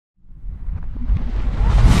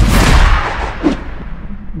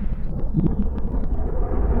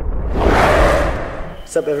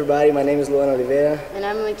What's up, everybody? My name is Luan Oliveira. And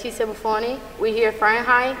I'm Leticia Bufoni. We're here at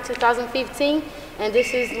Fahrenheit 2015, and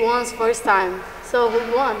this is Luan's first time. So,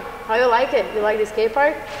 Luan, how you like it? You like the skate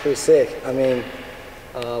park? Pretty sick. I mean,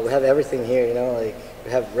 we have everything here, you know, like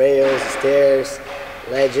we have rails, stairs,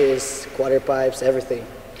 ledges, quarter pipes, everything.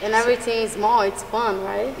 And everything is small, it's fun,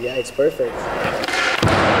 right? Yeah, it's perfect.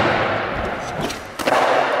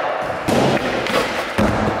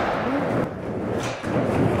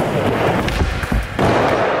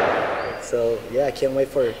 So yeah, I can't wait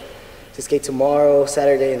to skate tomorrow,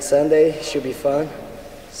 Saturday and Sunday. Should be fun.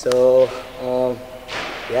 So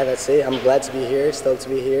yeah, that's it. I'm glad to be here, stoked to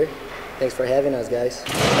be here. Thanks for having us, guys.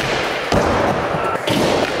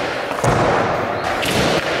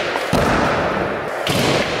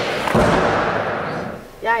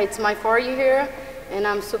 Yeah, it's my 4th year here, and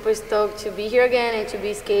I'm super stoked to be here again and to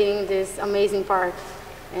be skating this amazing park.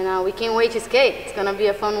 And we can't wait to skate. It's gonna be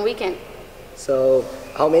a fun weekend. So,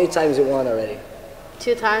 how many times you won already?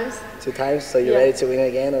 2 times. 2 times? So you're ready to win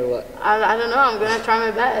again, or what? I don't know. I'm gonna try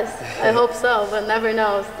my best. I hope so, but never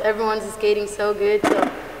know. Everyone's skating so good,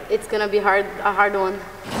 so it's gonna be a hard one.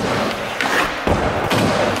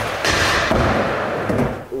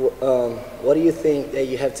 What do you think that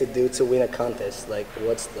you have to do to win a contest?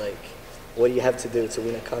 What do you have to do to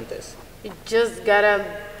win a contest? You just gotta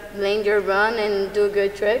land your run and do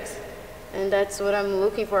good tricks, and that's what I'm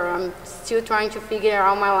looking for. I'm still trying to figure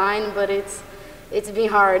out my line, but it's been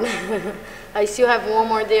hard. I still have one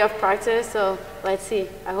more day of practice, so let's see.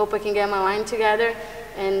 I hope I can get my line together,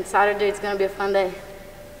 and Saturday it's gonna be a fun day.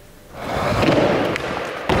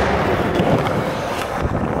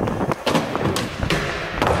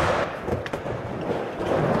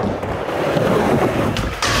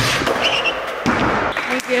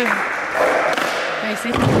 Thank you.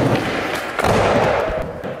 Nice.